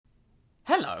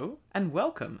Hello and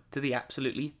welcome to the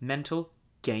absolutely mental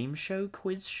game show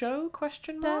quiz show ?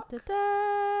 Da, da,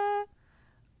 da.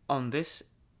 On this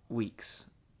week's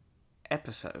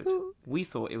episode, Ooh. we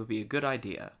thought it would be a good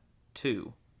idea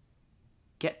to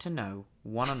get to know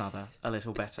one another a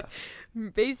little better.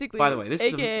 Basically, By the way, this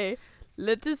is AKA,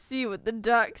 let us see what the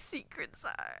dark secrets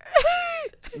are.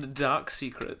 The dark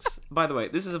secrets. By the way,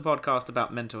 this is a podcast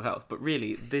about mental health, but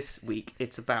really this week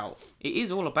it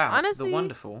is all about Honestly, the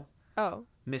wonderful Oh.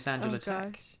 Miss Angela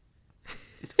Tech. Gosh.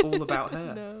 It's all about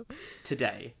her No.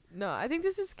 today. No, I think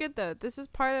this is good though. This is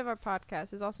part of our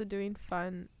podcast, is also doing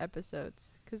fun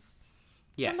episodes. Because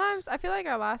Yes. sometimes I feel like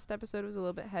our last episode was a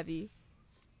little bit heavy.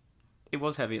 It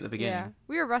was heavy at the beginning. Yeah.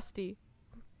 We were rusty.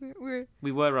 We were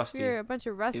rusty. We were a bunch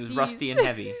of rusties. It was rusty and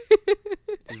heavy.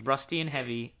 It was rusty and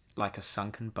heavy like a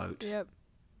sunken boat. Yep.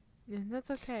 Yeah,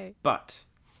 that's okay. But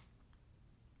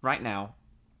right now,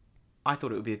 I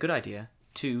thought it would be a good idea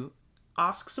to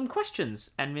ask some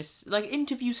questions and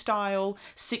interview style,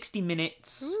 60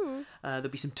 minutes. Ooh. There'll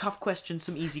be some tough questions,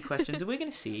 some easy questions, and we're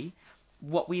going to see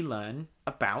what we learn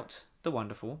about the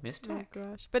wonderful Miss Tech. Oh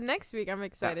gosh. But next week I'm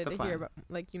excited the to hear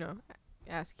plan. about,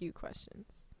 ask you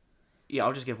questions. Yeah,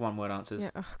 I'll just give one word answers.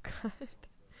 Yeah. Oh god.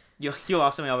 You'll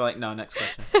ask something, I'll be like, no, next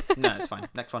question. No, it's fine.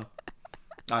 Next one.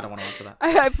 I don't want to answer that.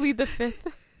 I plead the fifth.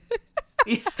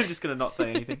 Yeah, I'm just going to not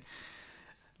say anything.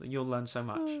 You'll learn so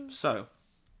much. So,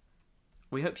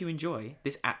 we hope you enjoy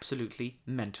this absolutely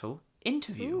mental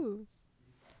interview. Ooh.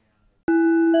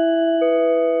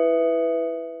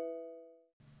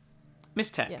 Miss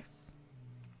Tech, Yes.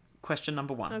 question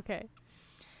number 1. Okay.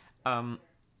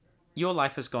 Your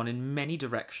life has gone in many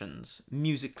directions,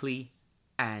 musically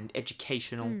and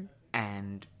educational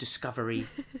and discovery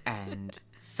and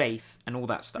faith and all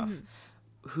that stuff.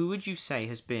 Who would you say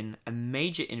has been a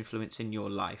major influence in your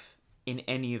life in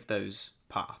any of those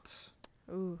paths?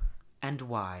 Ooh. And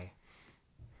why?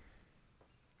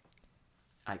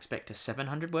 I expect a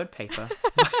 700-word paper.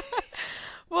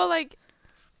 Well,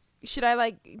 should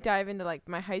I dive into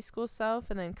my high school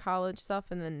self and then college self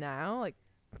and then now?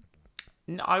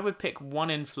 I would pick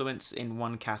one influence in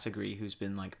one category who's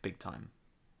been big time.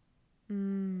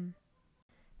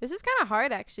 This is kind of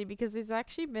hard actually, because there's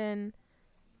actually been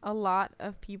a lot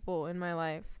of people in my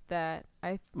life that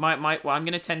I Well, I'm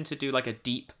gonna tend to do a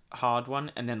deep, hard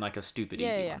one and then a stupid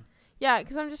easy one. Yeah,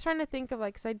 because I'm just trying to think of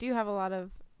because I do have a lot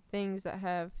of things that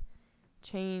have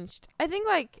changed. I think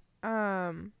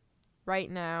right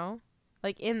now,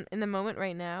 in the moment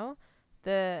right now,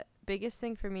 the biggest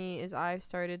thing for me is I've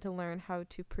started to learn how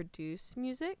to produce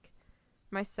music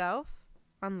myself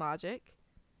on Logic.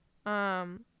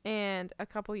 And a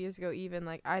couple years ago even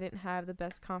I didn't have the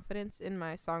best confidence in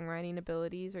my songwriting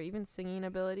abilities or even singing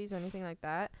abilities or anything like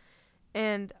that.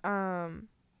 And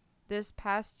this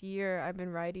past year I've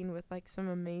been writing with some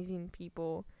amazing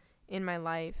people in my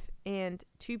life, and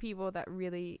two people that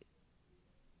really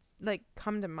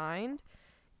come to mind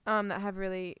that have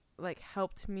really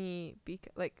helped me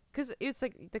because it's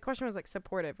the question was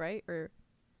supportive, right? Or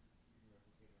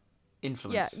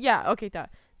Influence. yeah okay, duh.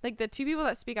 The two people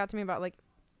that speak out to me about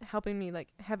helping me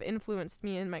have influenced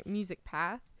me in my music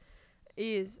path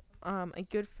is a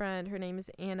good friend. Her name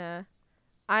is Anna.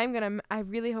 I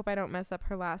really hope I don't mess up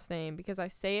her last name because I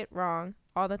say it wrong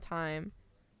all the time.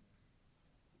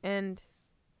 Okay,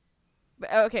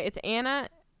 it's Anna.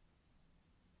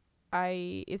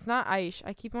 It's not Aish.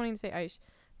 I keep wanting to say Aish,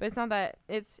 but it's not that.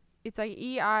 It's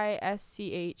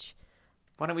Eisch.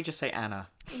 Why don't we just say Anna?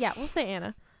 Yeah, we'll say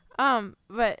Anna.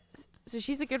 But so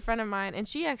she's a good friend of mine, and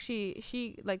she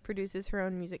produces her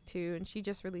own music too, and she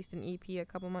just released an EP a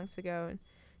couple months ago, and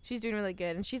she's doing really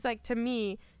good. And she's to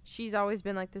me, she's always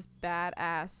been this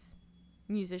badass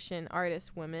musician,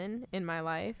 artist woman in my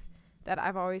life that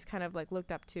I've always kind of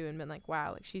looked up to and been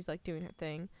wow, she's doing her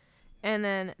thing. And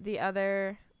then the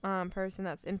other person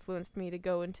that's influenced me to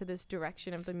go into this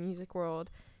direction of the music world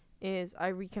is I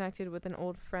reconnected with an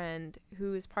old friend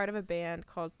who is part of a band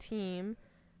called Team,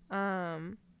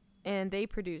 and they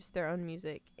produce their own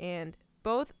music, and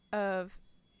both of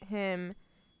him,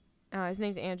 his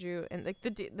name's Andrew, and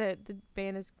the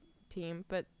band is Team,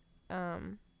 but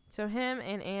so him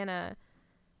and Anna,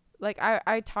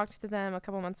 I talked to them a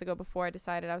couple months ago before I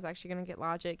decided I was actually going to get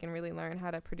Logic and really learn how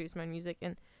to produce my music,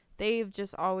 and they've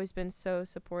just always been so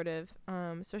supportive,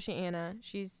 especially Anna.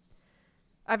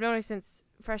 I've known her since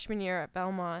freshman year at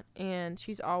Belmont, and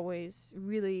she's always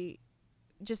really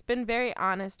just been very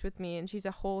honest with me, and she's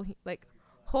a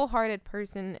wholehearted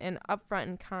person and upfront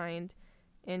and kind,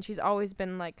 and she's always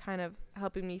been kind of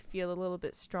helping me feel a little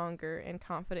bit stronger and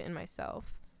confident in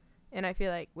myself. And I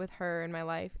feel with her in my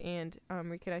life and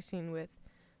reconnecting with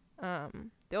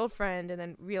the old friend, and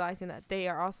then realizing that they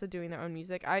are also doing their own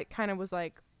music, I kind of was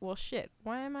like, well, shit,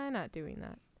 why am I not doing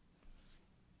that?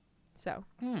 So.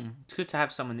 It's good to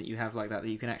have someone that you have like that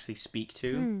you can actually speak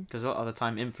to, because a lot of the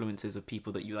time influences are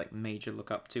people that you like major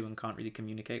look up to and can't really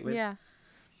communicate with. Yeah.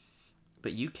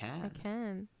 But you can. I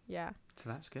can. Yeah. So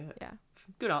that's good. Yeah.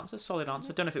 Good answer. Solid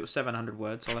answer. Don't know if it was 700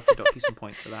 words, so I'll have to dock you some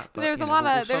points for that. But, there's a lot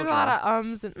of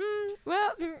ums and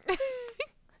well.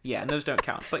 Yeah, and those don't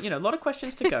count. But, a lot of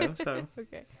questions to go, so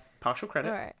okay. Partial credit.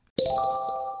 All right.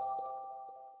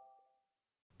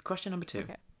 Question number 2.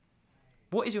 Okay.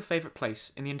 What is your favourite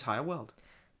place in the entire world?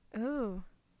 Ooh.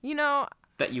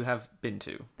 That you have been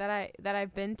to. That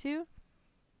I've been to?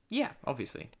 Yeah,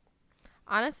 obviously.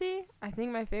 Honestly, I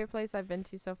think my favorite place I've been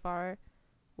to so far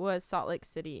was Salt Lake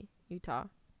City, Utah.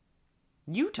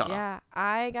 Utah?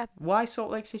 Yeah, Why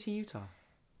Salt Lake City, Utah?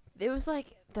 It was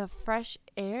like the fresh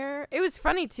air. It was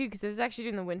funny too because it was actually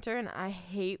during the winter, and I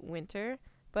hate winter.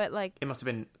 But like, it must have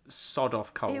been sod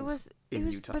off cold.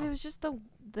 In Utah. But it was just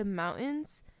the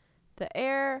mountains, the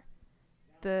air,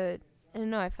 I don't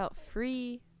know. I felt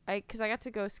free. Because I got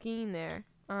to go skiing there,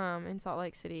 in Salt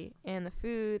Lake City, and the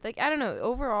food. Like, I don't know.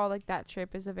 Overall, like, that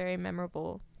trip is a very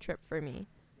memorable trip for me,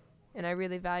 and I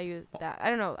really value that. I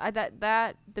don't know.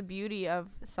 The beauty of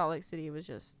Salt Lake City was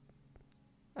just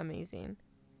amazing.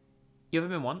 You ever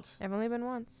been once? I've only been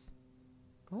once.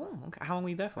 Oh, okay. How long were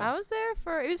you there for? I was there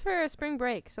it was for a spring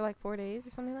break, so like 4 days or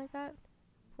something like that.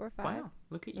 4 or 5. Wow,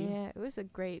 look at you. Yeah, it was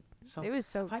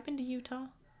Have I been to Utah?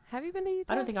 Have you been to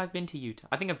Utah? I don't think I've been to Utah.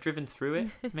 I think I've driven through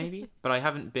it, maybe, but I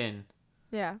haven't been.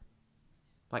 Yeah.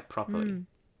 Like properly.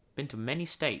 Been to many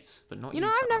states, but not Utah.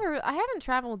 Utah. I haven't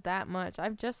traveled that much.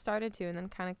 I've just started to, and then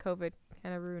kind of COVID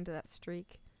kind of ruined that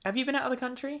streak. Have you been out of the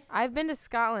country? I've been to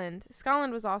Scotland.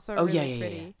 Scotland was also really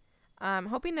pretty. Yeah.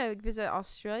 Hoping to visit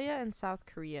Australia and South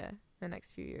Korea the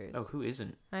next few years. Oh, who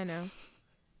isn't? I know.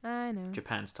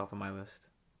 Japan's top of my list.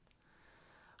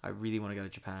 I really want to go to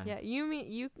Japan. Yeah,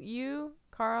 you,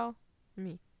 Carl,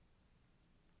 me.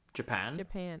 Japan?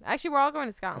 Actually, we're all going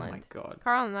to Scotland. Oh my god.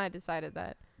 Carl and I decided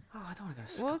that. Oh, I don't want to go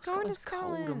to Scotland.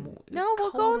 Scotland. We'll go to Scotland. No,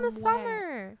 we'll go in the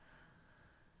summer.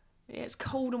 Yeah, it's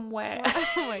cold and wet.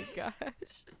 Oh my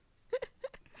gosh.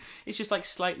 It's just like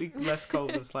slightly less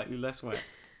cold and slightly less wet.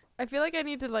 I feel like I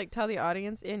need to like tell the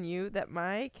audience and you that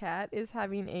my cat is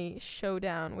having a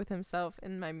showdown with himself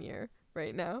in my mirror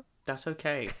right now. That's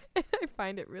okay. I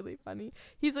find it really funny.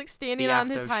 He's like standing on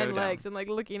his hind legs and like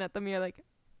looking at the mirror like,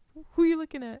 who are you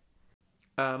looking at?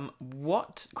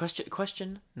 What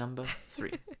question number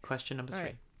 3. Question number 3.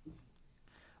 Right.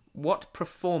 What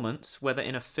performance, whether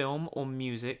in a film or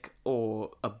music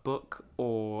or a book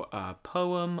or a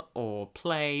poem or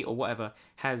play or whatever,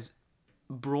 has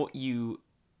brought you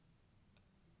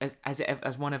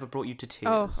as one ever brought you to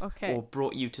tears? Oh, okay. Or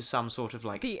brought you to some sort of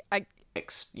like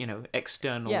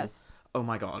external. Yes. Oh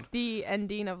my god. The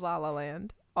ending of La La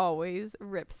Land always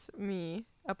rips me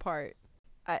apart.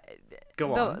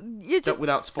 Go on. It's just,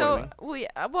 without spoiling.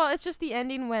 Well, it's just the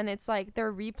ending when it's like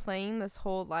they're replaying this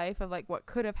whole life of like what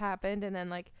could have happened, and then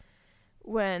like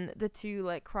when the two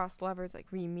like crossed lovers like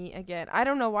re-meet again. I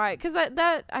don't know why, because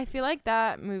that I feel like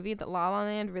that movie, that La La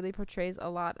Land, really portrays a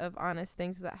lot of honest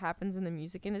things that happens in the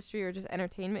music industry or just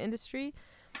entertainment industry.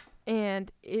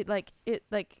 And it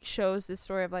shows this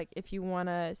story of like, if you want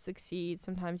to succeed,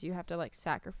 sometimes you have to like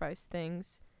sacrifice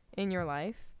things in your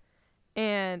life.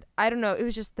 And I don't know, it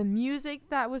was just the music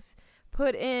that was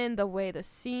put in, the way the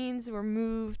scenes were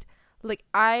moved. Like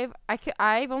I've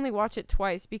only watched it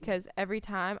twice because every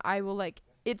time I will like,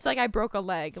 it's like I broke a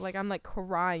leg. Like I'm like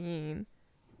crying.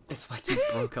 It's like you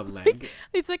broke a leg.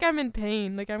 It's like I'm in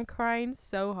pain. Like I'm crying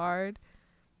so hard.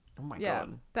 Oh my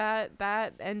god.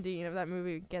 That ending of that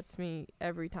movie gets me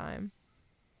every time.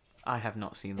 I have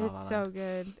not seen La La Land. It's so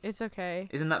good. It's okay.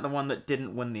 Isn't that the one that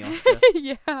didn't win the Oscar?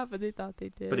 Yeah, but they thought they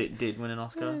did. But it did win an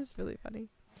Oscar? It's really funny.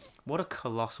 What a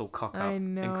colossal cock-up. I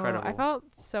know. Incredible. I felt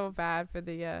so bad for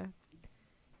the...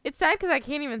 It's sad because I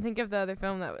can't even think of the other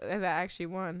film that actually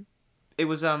won. It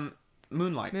was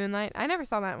Moonlight. I never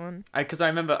saw that one. Because I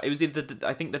remember it was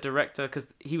I think the director, because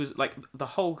he was like the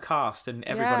whole cast and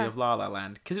everybody of La La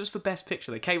Land, because it was for Best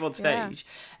Picture. They came on stage,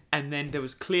 and then there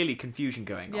was clearly confusion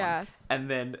going on. Yes. And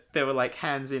then there were like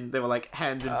hands in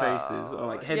faces, or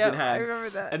like heads in hands. I remember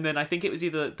that. And then I think it was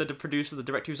either the producer or the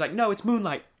director who was like, "No, it's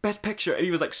Moonlight, Best Picture," and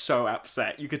he was like so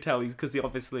upset. You could tell because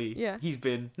he's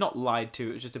been not lied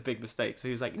to. It was just a big mistake. So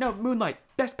he was like, "No, Moonlight,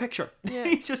 Best Picture." Yeah.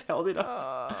 He just held it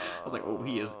up. I was like, "Oh,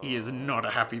 he is not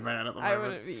a happy man at the moment." I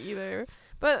wouldn't be either.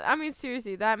 But I mean,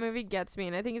 seriously, that movie gets me,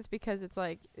 and I think it's because it's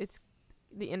like it's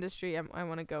the industry I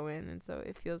want to go in, and so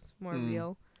it feels more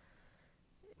real.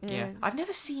 Yeah, I've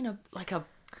never seen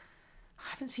I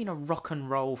haven't seen a rock and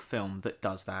roll film that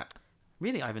does that.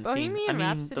 Really, I haven't seen. Bohemian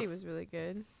Rhapsody was really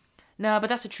good. No, but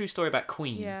that's a true story about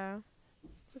Queen. Yeah,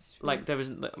 that's true. Like there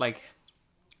was like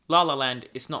La La Land.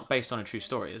 It's not based on a true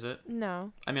story, is it?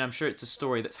 No. I mean, I'm sure it's a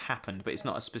story that's happened, but it's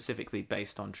not a specifically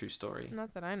based on true story.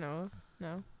 Not that I know of.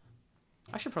 No.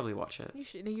 I should probably watch it. You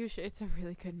should. You should. It's a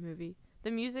really good movie.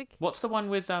 The music. What's the one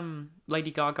with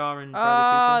Lady Gaga and Oh, Bradley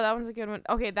Cooper? that one's a good one.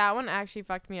 Okay, that one actually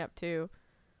fucked me up too.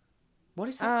 What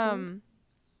is that called?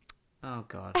 Oh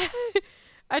God.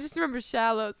 I just remember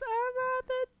Shallows. I'm on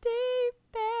the deep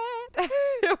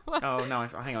end. Oh no!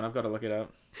 Hang on, I've got to look it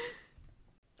up.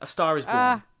 A Star Is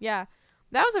Born. Yeah,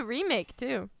 that was a remake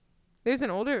too. There's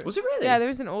an older. Was it really? Yeah,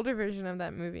 there's an older version of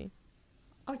that movie.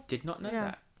 I did not know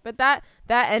that. But that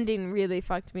ending really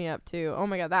fucked me up too. Oh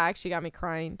my God, that actually got me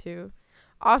crying too.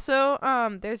 Also,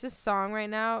 there's this song right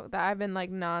now that I've been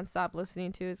like nonstop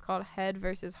listening to. It's called Head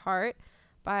versus Heart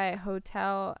by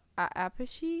Hotel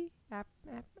Apache.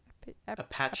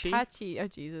 Apache. Oh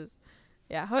Jesus.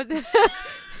 Yeah.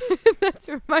 That's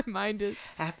where my mind is.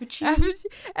 Apache.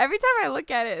 Every time I look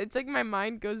at it, it's like my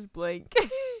mind goes blank.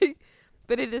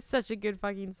 But it is such a good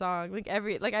fucking song. Like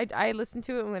I listen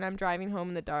to it when I'm driving home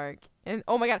in the dark. And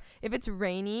oh my God, if it's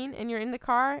raining and you're in the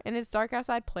car and it's dark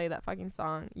outside, play that fucking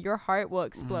song. Your heart will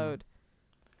explode.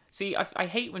 See, I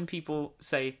hate when people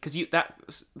say, because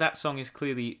that song is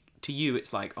clearly, to you,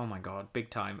 it's like, oh my God,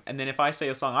 big time. And then if I say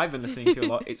a song I've been listening to a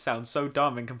lot, it sounds so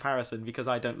dumb in comparison because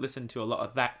I don't listen to a lot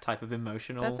of that type of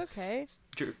emotional. That's okay.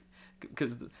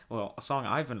 Because, well, a song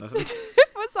I've been listening to.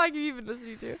 What song have you been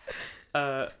listening to?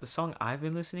 The song I've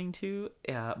been listening to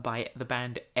by the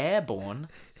band Airborne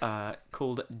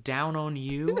called Down on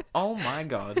You. Oh my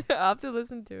God. I'll have to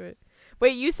listen to it.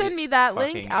 Wait, you send me that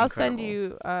link. I'll send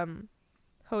you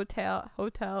Hotel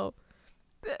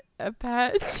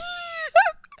Apache.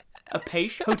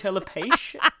 Apache? Hotel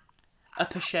Apache?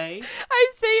 Apache?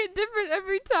 I say it different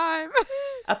every time.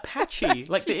 Apache,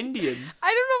 like the Indians.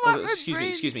 I don't know what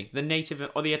excuse me. The native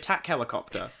or the attack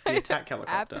helicopter. The attack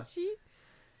helicopter. Apache?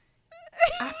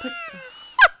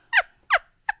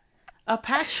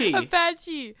 Apache.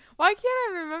 Apache. Why can't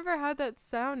I remember how that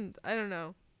sounds? I don't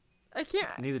know. I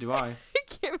can't. Neither do I. I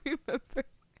can't remember.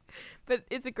 But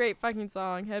it's a great fucking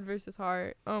song. Head versus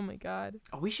Heart. Oh my God.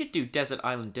 Oh, we should do Desert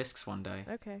Island Discs one day.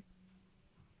 Okay.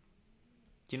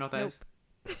 Do you know what that is?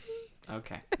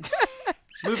 Okay.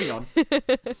 Moving on.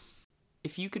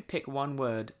 If you could pick one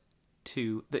word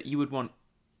that you would want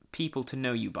people to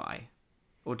know you by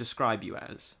or describe you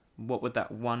as, what would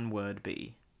that one word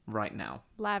be right now?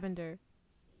 Lavender.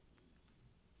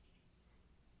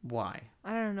 Why?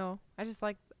 I don't know.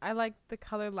 I like the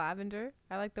color lavender.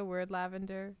 I like the word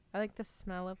lavender. I like the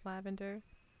smell of lavender.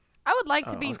 I would like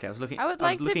to be. Okay, I was looking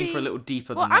for a little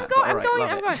deeper well, than that.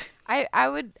 I'm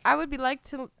going. I would be like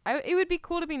to. It would be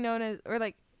cool to be known as, or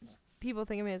like, people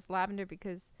think of me as lavender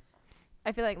because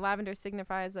I feel like lavender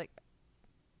signifies like,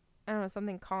 I don't know,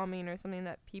 something calming or something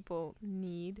that people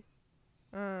need,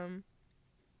 or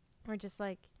just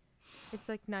like, it's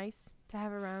like nice to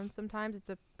have around. Sometimes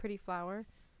it's a pretty flower.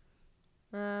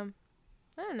 I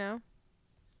don't know.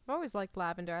 I've always liked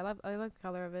lavender. I like the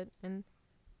color of it, and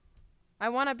I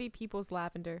want to be people's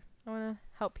lavender. I want to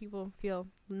help people feel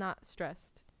not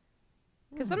stressed.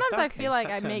 Because sometimes I feel like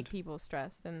I make people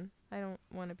stressed, and I don't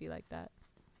want to be like that.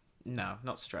 No,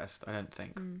 not stressed, I don't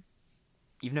think.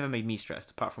 You've never made me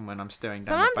stressed, apart from when I'm staring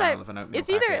down Sometimes the barrel of an oatmeal It's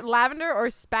packet. either lavender or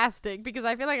spastic, because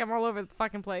I feel like I'm all over the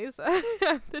fucking place.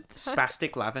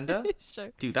 Spastic Lavender? Sure.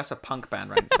 Dude, that's a punk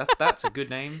band, right? That's a good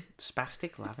name.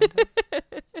 Spastic Lavender?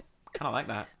 Kind of like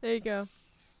that. There you go.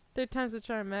 Third time's the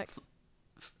charm, Max.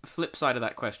 Flip side of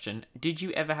that question, did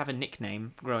you ever have a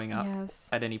nickname growing up? Yes.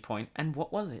 At any point? And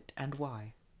what was it? And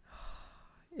why?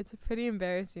 It's a pretty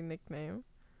embarrassing nickname.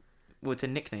 Well, it's a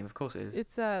nickname, of course it is.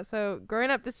 It's so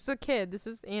growing up, this was a kid. This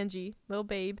was Angie, little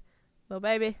baby.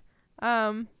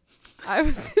 I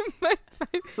was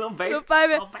Little baby. Little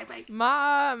baby. Little baby.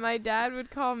 My dad would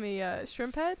call me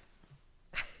Shrimp Head.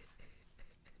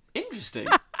 Interesting.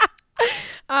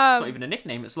 It's not even a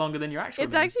nickname. It's longer than your actual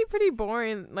It's name. actually pretty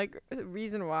boring. Like,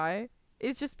 reason why.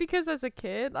 It's just because as a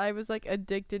kid, I was like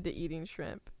addicted to eating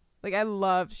shrimp. Like, I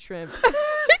loved shrimp.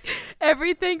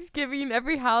 Every Thanksgiving,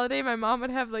 every holiday, my mom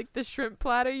would have like the shrimp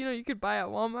platter, you could buy at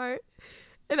Walmart.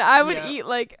 And I would eat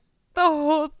like the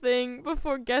whole thing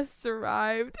before guests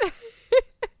arrived.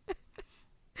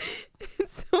 And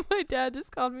so my dad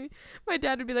just called me. My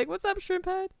dad would be like, "What's up, Shrimp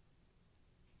Head?"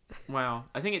 Wow.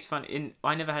 I think it's fun.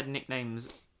 I never had nicknames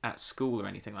at school or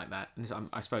anything like that. And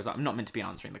I suppose I'm not meant to be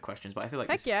answering the questions, but I feel like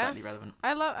this is slightly relevant.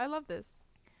 I love this.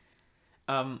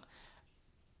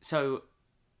 So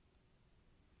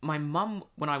my mum,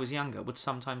 when I was younger, would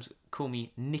sometimes call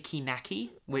me Nicky Nacky,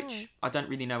 which I don't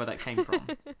really know where that came from.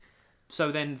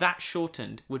 So then that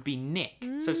shortened would be Nick.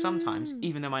 So sometimes,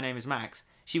 even though my name is Max,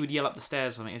 she would yell up the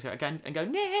stairs or something and go,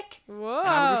 Nick! Whoa. And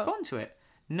I would respond to it.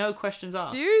 No questions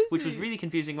asked. Seriously? Which was really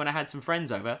confusing when I had some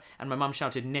friends over and my mum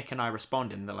shouted Nick and I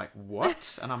responded and they're like,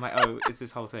 what? And I'm like, oh, it's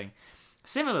this whole thing.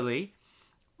 Similarly,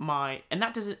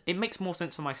 it makes more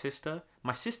sense for my sister.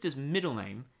 My sister's middle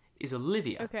name is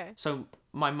Olivia. Okay. So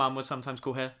my mum would sometimes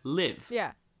call her Liv.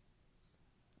 Yeah.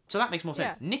 So that makes more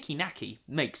sense. Yeah. Nicky Nacky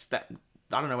makes that...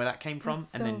 I don't know where that came from.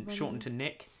 That's and so then funny. shortened to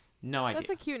Nick. No idea. That's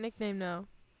a cute nickname, though.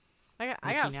 I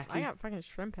got fucking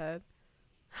shrimp head.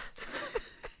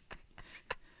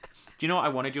 Do you know what I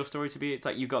wanted your story to be? It's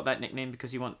like you got that nickname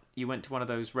because you went to one of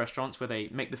those restaurants where they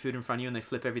make the food in front of you and they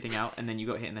flip everything out and then you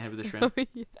got hit in the head with a shrimp. Oh,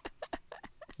 yeah.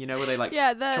 You know where they like the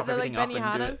chop everything like up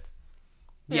and do it. Benihanas.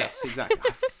 Yes, exactly.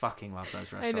 I fucking love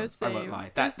those restaurants. I know, same. I won't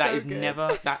lie. They're That so is good.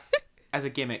 never that as a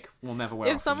gimmick will never wear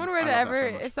off. If someone me. were I to love that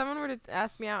so much. if someone were to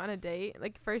ask me out on a date,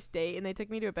 like first date, and they took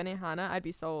me to a Benihana, I'd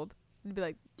be sold. It'd be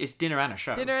like It's dinner and a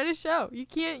show. dinner at a show. You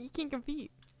can't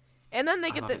compete. And then they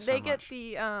I get love the it so much.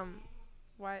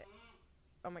 what?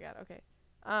 Oh my god. Okay.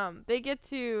 They get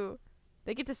to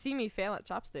see me fail at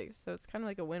chopsticks, so it's kind of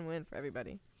like a win-win for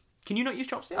everybody. Can you not use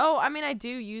chopsticks? Oh, I mean, I do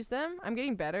use them. I'm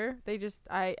getting better. They just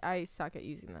I suck at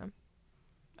using them.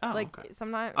 Oh, Like okay.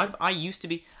 sometimes I used to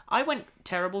be. I went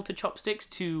terrible to chopsticks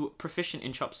to proficient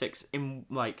in chopsticks in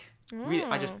like.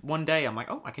 I just one day I'm like,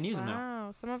 oh, I can use them now.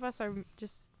 Wow, some of us are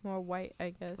just more white, I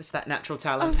guess. It's that natural Oh,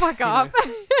 talent. fuck you know? off.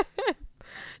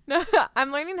 No,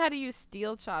 I'm learning how to use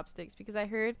steel chopsticks because I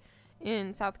heard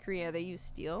in South Korea they use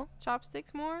steel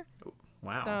chopsticks more.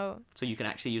 Wow. So you can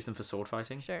actually use them for sword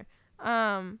fighting? Sure.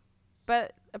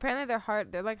 But apparently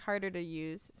they're like harder to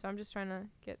use, so I'm just trying to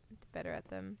get better at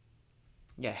them.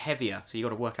 Yeah, heavier. So you got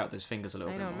to work out those fingers a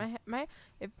little I bit know more. my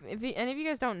if any of you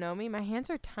guys don't know me, my hands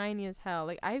are tiny as hell.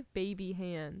 Like I have baby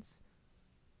hands.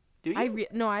 Do you?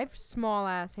 No, I have small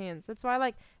ass hands. That's why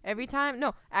like every time.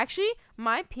 No, actually,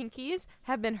 my pinkies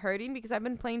have been hurting because I've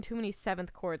been playing too many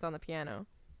seventh chords on the piano,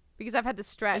 because I've had to Are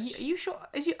stretch. you sure?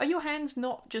 Are your hands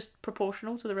not just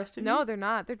proportional to the rest of you? No, they're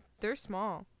not. They're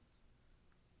small.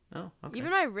 Oh, okay.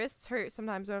 Even my wrists hurt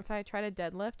sometimes if I try to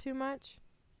deadlift too much.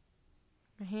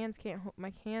 My hands can't hold.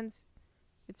 My hands,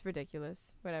 it's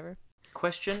ridiculous. Whatever.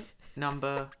 Question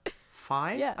number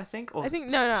 5, Yes. I think? Or I think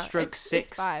no. stroke it's, 6?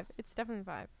 It's 5. It's definitely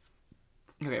 5.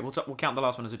 Okay, we'll count the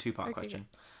last one as a 2-part Okay, question.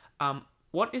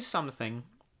 What is something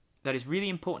that is really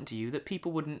important to you that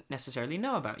people wouldn't necessarily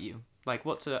know about you? Like,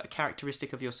 what's a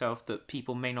characteristic of yourself that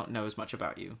people may not know as much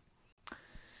about you?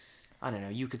 I don't know.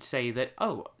 You could say that,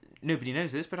 oh, nobody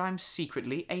knows this, but I'm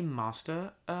secretly a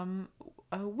master a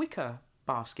wicker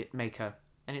basket maker,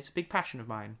 and it's a big passion of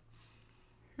mine.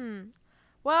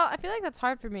 Well, I feel like that's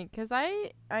hard for me because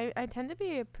I tend to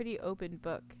be a pretty open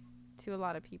book to a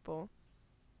lot of people.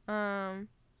 I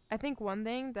think one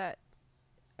thing that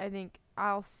I think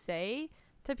I'll say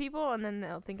to people and then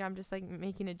they'll think I'm just like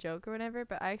making a joke or whatever,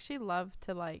 but I actually love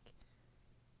to like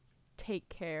take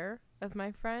care of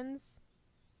my friends.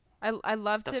 I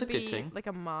love That's to a good be thing. like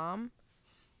a mom.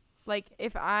 Like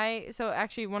so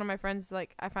actually one of my friends,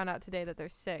 like I found out today that they're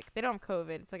sick. They don't have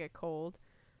COVID. It's like a cold.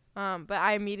 But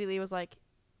I immediately was like,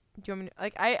 do you want me to,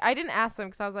 like, I didn't ask them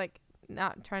because I was like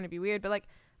not trying to be weird, but like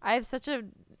I have such a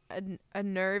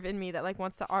nerve in me that like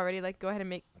wants to already like go ahead and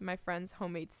make my friends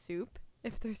homemade soup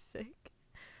if they're sick,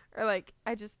 or like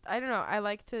I don't know, I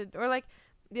like to, or like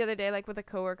the other day like with a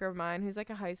coworker of mine who's like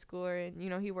a high schooler and you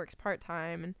know he works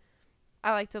part-time, and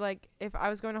I like to like, if I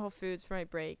was going to Whole Foods for my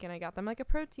break and I got them like a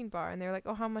protein bar and they're like,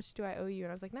 oh, how much do I owe you?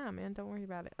 And I was like, nah man, don't worry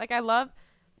about it. Like I love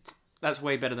That's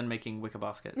way better than making wicker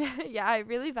baskets. yeah, I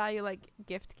really value like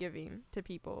gift giving to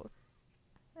people.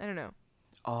 I don't know.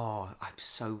 Oh,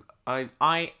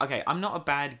 I'm not a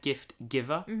bad gift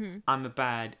giver. Mm-hmm. I'm a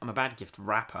bad gift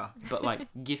wrapper. But like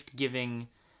gift giving,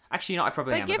 actually, no, I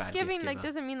probably But am a bad gift giving gift like giver.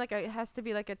 doesn't mean like it has to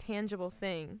be like a tangible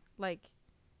thing. Like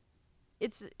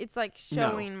it's like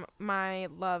showing my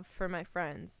love for my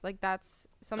friends. Like that's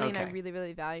something I Okay. really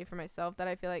really value for myself, that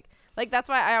I feel like that's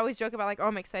why I always joke about like, oh,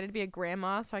 I'm excited to be a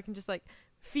grandma so I can just like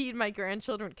feed my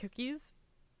grandchildren cookies.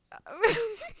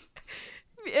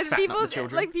 And Fatten up people the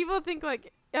children. like people think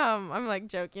like I'm like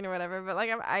joking or whatever, but like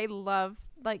I love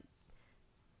like,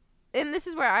 and this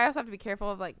is where I also have to be careful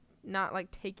of like not like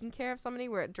taking care of somebody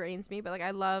where it drains me, but like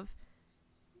I love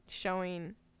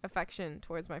showing affection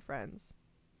towards my friends.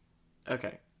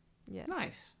 Okay, Yes.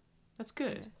 nice. That's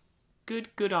good. Yes.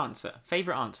 Good answer.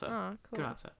 Favorite answer. Oh, cool. Good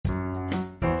answer.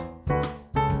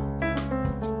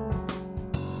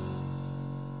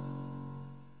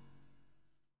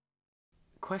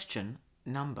 question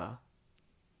number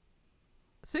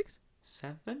 6?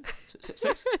 7?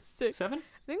 6? 6. 7? I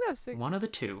think that was 6. One of the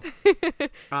two.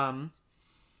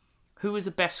 Who was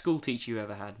the best school teacher you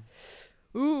ever had?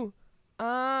 Ooh.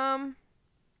 Honestly,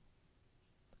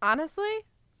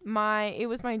 it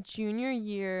was my junior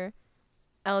year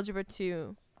algebra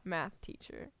 2 math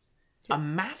teacher. A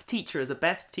math teacher is a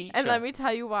best teacher. And let me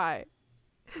tell you why.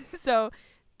 So,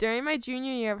 during my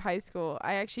junior year of high school,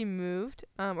 I actually moved,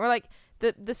 or like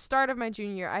the start of my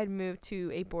junior year, I had moved to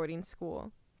a boarding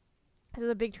school. This was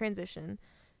a big transition.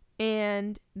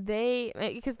 And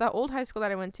because the old high school that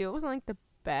I went to, it wasn't like the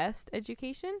best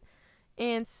education.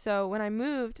 And so when I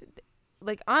moved,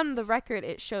 like on the record,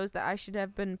 it shows that I should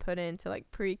have been put into like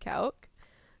pre-calc.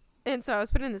 And so I was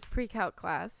put in this pre-calc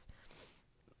class.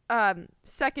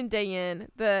 Second day in,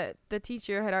 the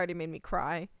teacher had already made me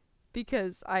cry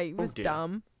because I was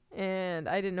dumb and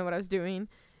I didn't know what I was doing.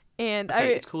 And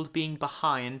it's called being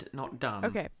behind, not dumb.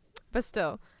 Okay, but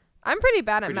still, I'm pretty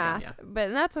bad at math, dumb, yeah.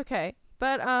 but that's okay.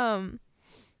 But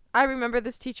I remember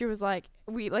this teacher was like,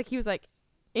 he was like,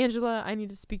 Angela, I need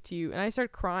to speak to you. And I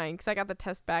started crying because I got the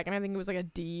test back and I think it was like a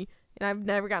D. And I've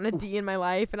never gotten a D in my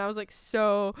life. And I was like,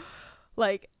 so,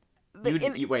 like.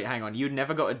 Wait, hang on. You'd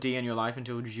never got a D in your life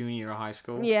until junior year of high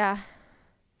school? Yeah.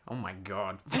 Oh my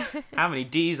God. How many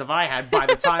D's have I had by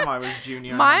the time I was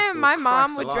junior in high school? My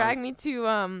mom would drag me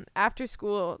to after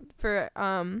school for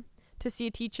to see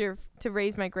a teacher to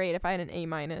raise my grade if I had an A-.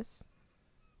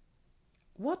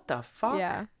 What the fuck?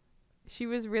 Yeah. She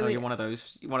was really... Oh, you're one of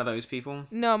those people?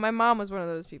 No, my mom was one of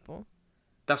those people.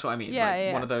 That's what I mean. Yeah, like,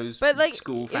 yeah. one of those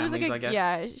school families, like I guess.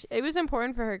 Yeah, it was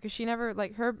important for her because she never,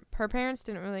 like, her parents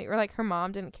didn't really, or like her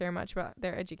mom didn't care much about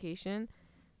their education.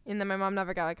 And then my mom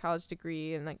never got a college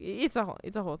degree, and like it's a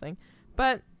whole thing.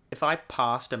 But if I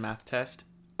passed a math test,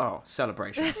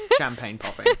 celebrations, champagne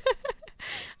popping.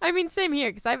 I mean, same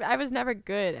here because I was never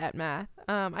good at math.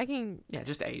 I can. Yeah,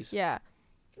 just A's. Yeah.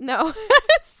 No.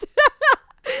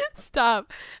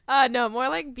 Stop. No, more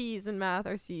like B's in math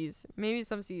or C's. Maybe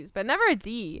some C's, but never a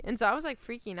D. And so I was like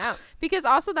freaking out because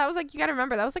also that was like, you got to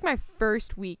remember, that was like my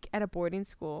first week at a boarding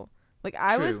school. Like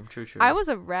I was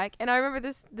a wreck. And I remember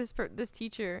this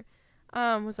teacher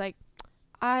was like,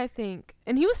 I think,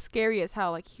 and he was scary as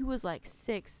hell. Like he was like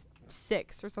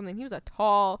 6'6" or something. He was a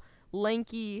tall,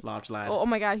 lanky, large lad. Oh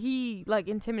my God. He like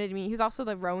intimidated me. He was also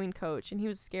the rowing coach and he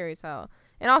was scary as hell.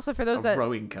 And also for those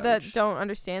that don't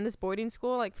understand this boarding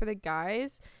school, like for the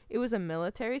guys, it was a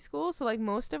military school. So like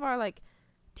most of our like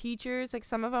teachers, like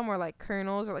some of them were like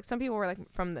colonels or like some people were like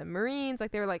from the Marines, like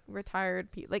they were like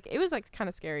retired people. Like it was like kind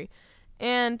of scary.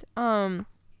 And I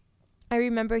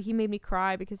remember he made me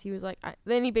cry because he was like,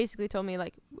 then he basically told me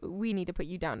like, we need to put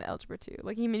you down to algebra 2.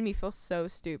 Like he made me feel so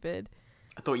stupid.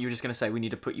 I thought you were just going to say we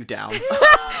need to put you down.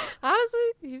 Honestly,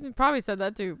 he probably said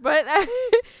that too. But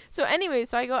so anyway,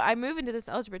 so I move into this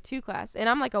algebra 2 class and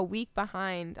I'm like a week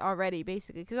behind already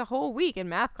basically because a whole week in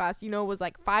math class, was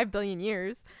like 5 billion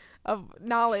years of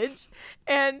knowledge.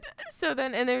 And so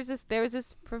then, and there was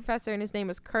this professor and his name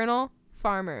was Colonel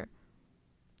Farmer.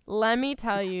 Let me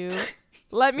tell you.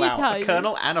 A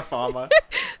colonel and a farmer.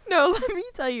 No, let me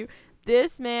tell you.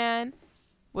 This man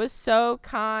was so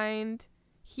kind.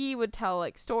 He would tell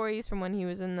like stories from when he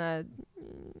was in the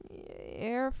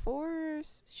Air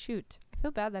Force. Shoot, I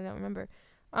feel bad that I don't remember.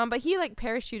 But he like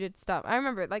parachuted stuff. I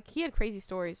remember like he had crazy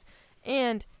stories,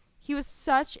 and he was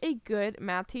such a good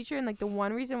math teacher. And like the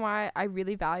one reason why I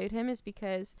really valued him is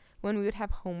because when we would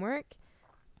have homework,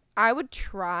 I would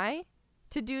try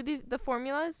to do the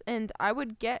formulas, and I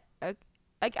would get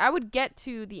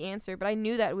to the answer, but I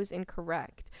knew that it was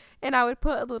incorrect. And I would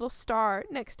put a little star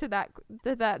next to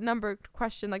that number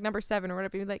question, like number 7 or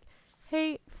whatever. Be like,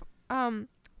 hey,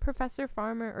 Professor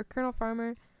Farmer or Colonel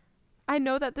Farmer, I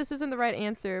know that this isn't the right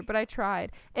answer, but I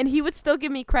tried. And he would still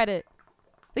give me credit.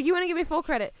 Like, he wouldn't give me full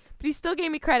credit, but he still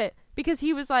gave me credit because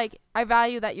he was like, I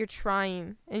value that you're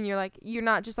trying, and you're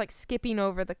not just like skipping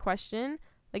over the question.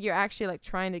 Like, you're actually like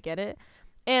trying to get it.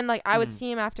 And like I would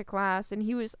see him after class, and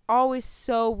he was always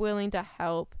so willing to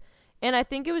help. And I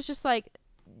think it was just like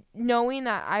knowing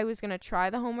that I was going to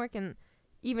try the homework, and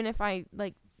even if I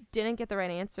like didn't get the right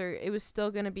answer, it was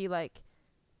still going to be like,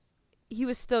 he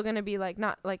was still going to be like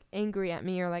not like angry at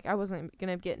me, or like I wasn't going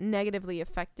to get negatively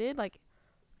affected. Like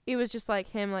it was just like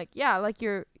him like, yeah, like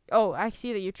I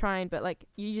see that you're trying, but like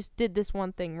you just did this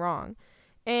one thing wrong.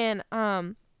 And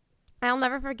I'll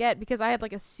never forget because I had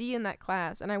like a C in that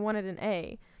class and I wanted an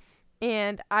A.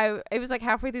 And it was like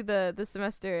halfway through the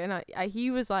semester, and he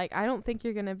was like, I don't think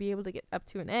you're gonna be able to get up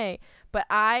to an A, but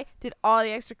I did all the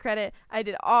extra credit, I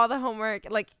did all the homework,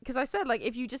 like, because I said, like,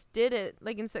 if you just did it,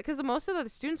 like, instead, because most of the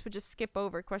students would just skip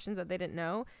over questions that they didn't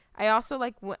know. I also,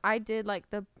 like, I did, like,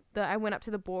 I went up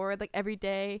to the board, like, every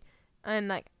day, and,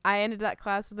 like, I ended that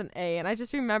class with an A, and I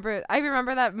remember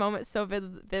that moment so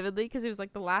vividly, because it was,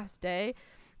 like, the last day.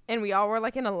 And we all were,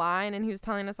 like, in a line, and he was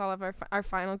telling us all of our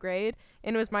final grade.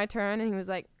 And it was my turn, and he was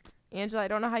like, Angela, I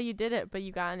don't know how you did it, but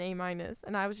you got an A-.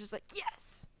 And I was just like,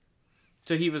 yes!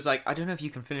 So he was like, I don't know if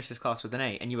you can finish this class with an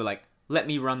A. And you were like, let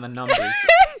me run the numbers.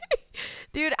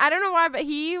 Dude, I don't know why, but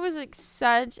he was, like,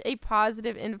 such a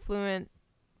positive influence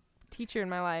teacher in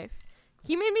my life.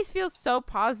 He made me feel so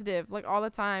positive, like, all the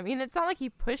time. And it's not like he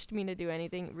pushed me to do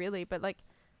anything, really. But, like,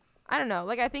 I don't know.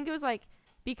 Like, I think it was, like,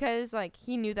 because, like,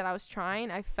 he knew that I was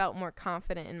trying, I felt more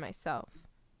confident in myself.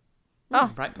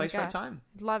 Right place, right time.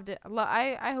 Loved it.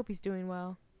 I hope he's doing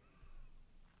well.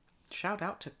 Shout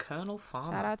out to Colonel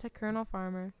Farmer. Shout out to Colonel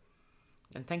Farmer.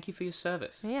 And thank you for your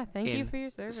service. Yeah, thank you for your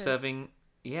service. Serving,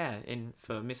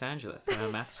 for Miss Angela, for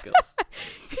her math skills.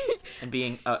 And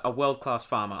being a world-class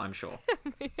farmer, I'm sure.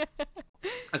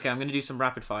 Okay, I'm going to do some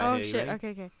rapid fire here. Oh, shit.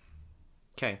 Okay.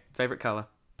 Okay, favorite color?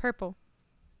 Purple.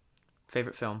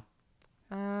 Favorite film?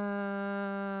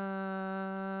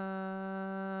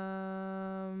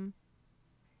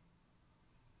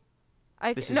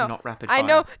 This is not rapid fire. I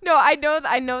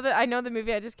know the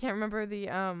movie. I just can't remember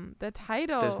the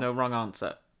title. There's no wrong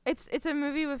answer. It's a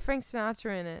movie with Frank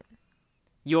Sinatra in it.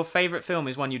 Your favorite film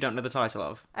is one you don't know the title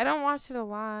of. I don't watch it a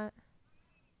lot.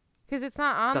 Cause it's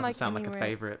not on. Doesn't sound like a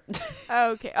favorite.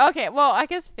 Okay. Well, I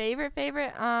guess favorite.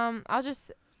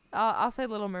 I'll say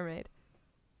Little Mermaid.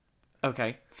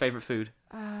 Okay. Favorite food.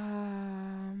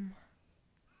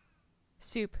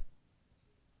 Soup.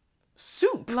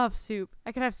 Soup. Love soup.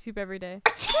 I could have soup every day.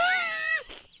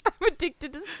 I'm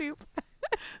addicted to soup.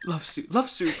 Love soup. Love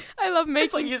soup. I love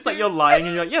making It's like you're lying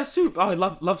and you're like, yeah, soup. Oh, I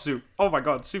love soup. Oh my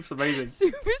god, soup's amazing.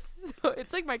 Soup is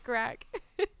it's like my crack.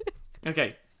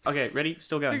 Okay, ready?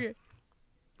 Still going. Okay.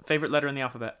 Favorite letter in the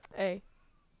alphabet? A.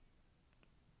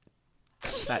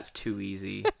 That's too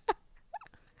easy.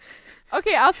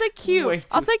 Okay, I'll say Q.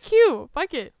 I'll say Q.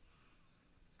 Fuck it.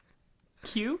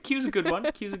 Q? Q's a good one.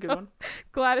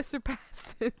 Gladys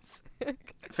surpasses.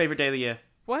 Favorite day of the year?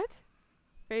 What?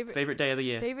 Favorite day of the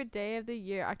year? Favorite day of the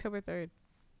year, October 3rd.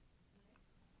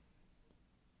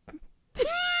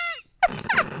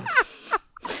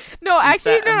 No, Is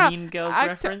actually, that no. a Mean Girls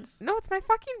reference? No, it's my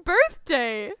fucking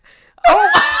birthday.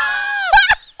 Oh!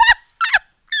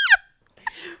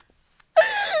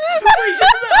 Wait, isn't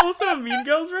that also a Mean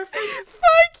Girls reference?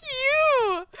 Fuck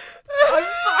you! I'm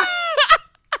sorry.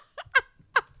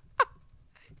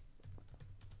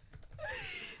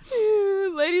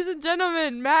 Ladies and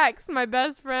gentlemen, Max, my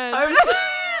best friend. I'm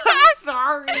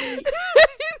sorry.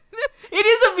 It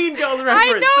is a Mean Girls reference.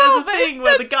 I know, There's a thing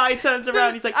where the guy turns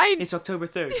around, he's like, it's October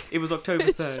 3rd. It was October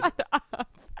 3rd. Shut up.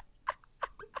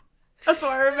 That's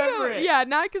why I remember it. Yeah,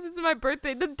 not because it's my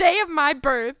birthday. The day of my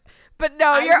birth. But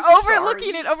no, I'm you're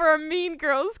overlooking sorry. it over a Mean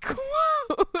Girls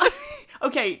quote.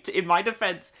 Okay, in my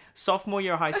defense, sophomore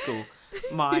year of high school,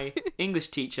 my English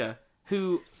teacher,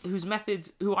 whose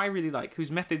methods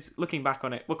looking back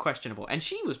on it were questionable, and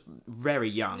she was very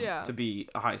young to be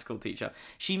a high school teacher.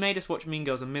 She made us watch Mean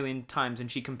Girls a million times,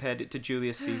 and she compared it to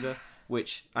Julius Caesar,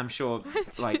 which I'm sure,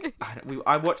 like,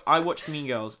 I watched Mean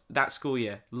Girls that school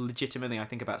year legitimately, I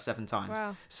think, about 7 times.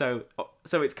 Wow. So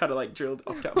it's kind of like drilled.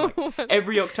 Like,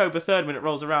 every October 3rd when it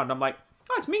rolls around, I'm like,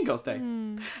 oh, it's Mean Girls Day.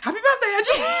 Happy birthday,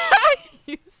 Angie!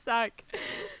 You suck.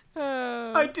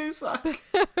 I do suck.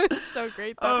 So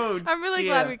great, though. Oh, I'm really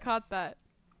glad we caught that.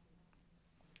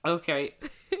 Okay.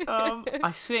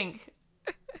 I think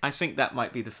that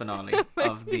might be the finale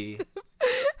of the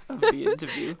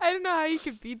interview. I don't know how you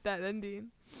could beat that ending.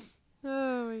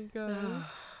 Oh my god.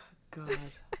 God.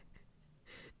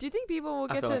 Do you think people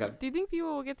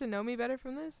will get to know me better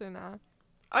from this or not?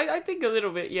 I think a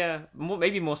little bit, yeah.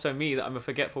 Maybe more so me, that I'm a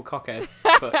forgetful cockhead.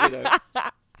 But you know.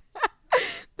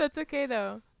 That's okay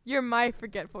though. You're my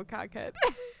forgetful cockhead.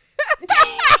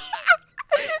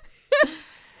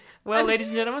 Well, ladies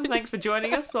and gentlemen, thanks for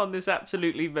joining us on this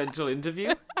absolutely mental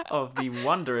interview of the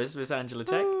wonderous Miss Angela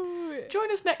Tech. Ooh.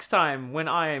 Join us next time when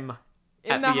I'm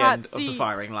In at the the hot end seat. of the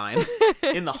firing line.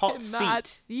 In the hot In seat. the hot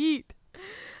seat.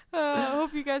 I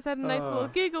hope you guys had a nice little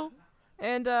giggle.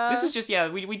 And this is just,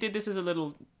 we did this as a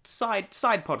little side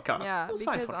podcast. Yeah, Little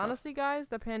side because podcast. honestly, guys,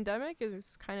 the pandemic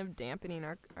is kind of dampening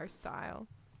our style.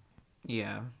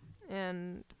 Yeah.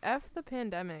 And F the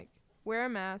pandemic. Wear a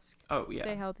mask. Oh, yeah.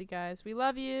 Stay healthy, guys. We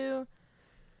love you.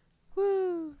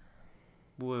 Woo.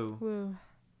 Woo. Woo.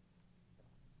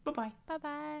 Bye-bye.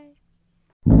 Bye-bye.